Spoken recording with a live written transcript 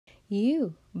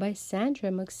You by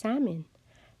Sandra Magsamen.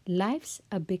 Life's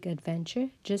a big adventure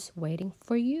just waiting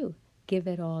for you. Give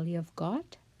it all you've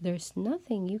got. There's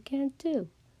nothing you can't do.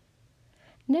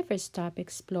 Never stop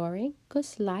exploring,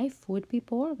 'cause life would be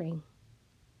boring.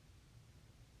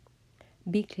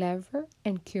 Be clever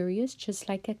and curious just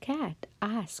like a cat.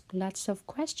 Ask lots of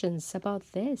questions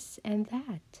about this and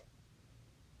that.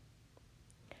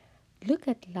 Look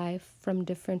at life from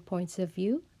different points of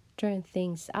view. Turn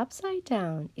things upside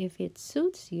down if it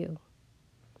suits you.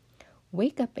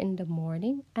 Wake up in the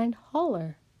morning and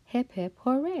holler, hip hip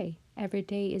hooray. Every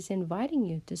day is inviting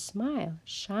you to smile,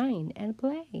 shine, and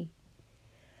play.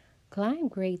 Climb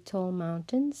great tall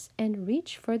mountains and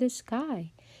reach for the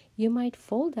sky. You might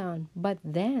fall down, but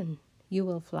then you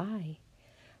will fly.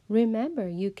 Remember,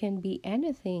 you can be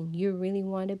anything you really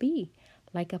want to be,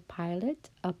 like a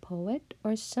pilot, a poet,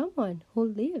 or someone who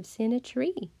lives in a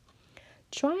tree.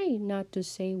 Try not to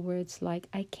say words like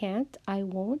I can't, I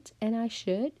won't, and I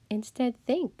should. Instead,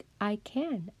 think I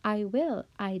can, I will,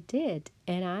 I did,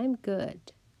 and I'm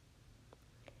good.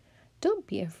 Don't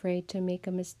be afraid to make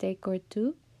a mistake or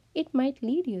two. It might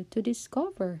lead you to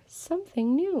discover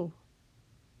something new.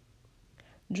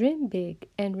 Dream big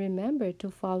and remember to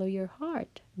follow your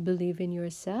heart. Believe in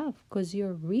yourself because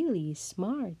you're really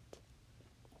smart.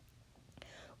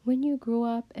 When you grow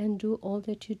up and do all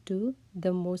that you do,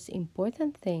 the most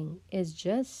important thing is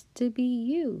just to be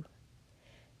you.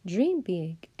 Dream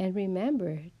big and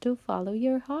remember to follow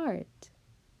your heart.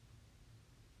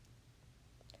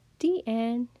 The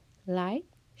end. Like,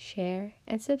 share,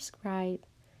 and subscribe.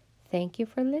 Thank you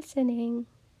for listening.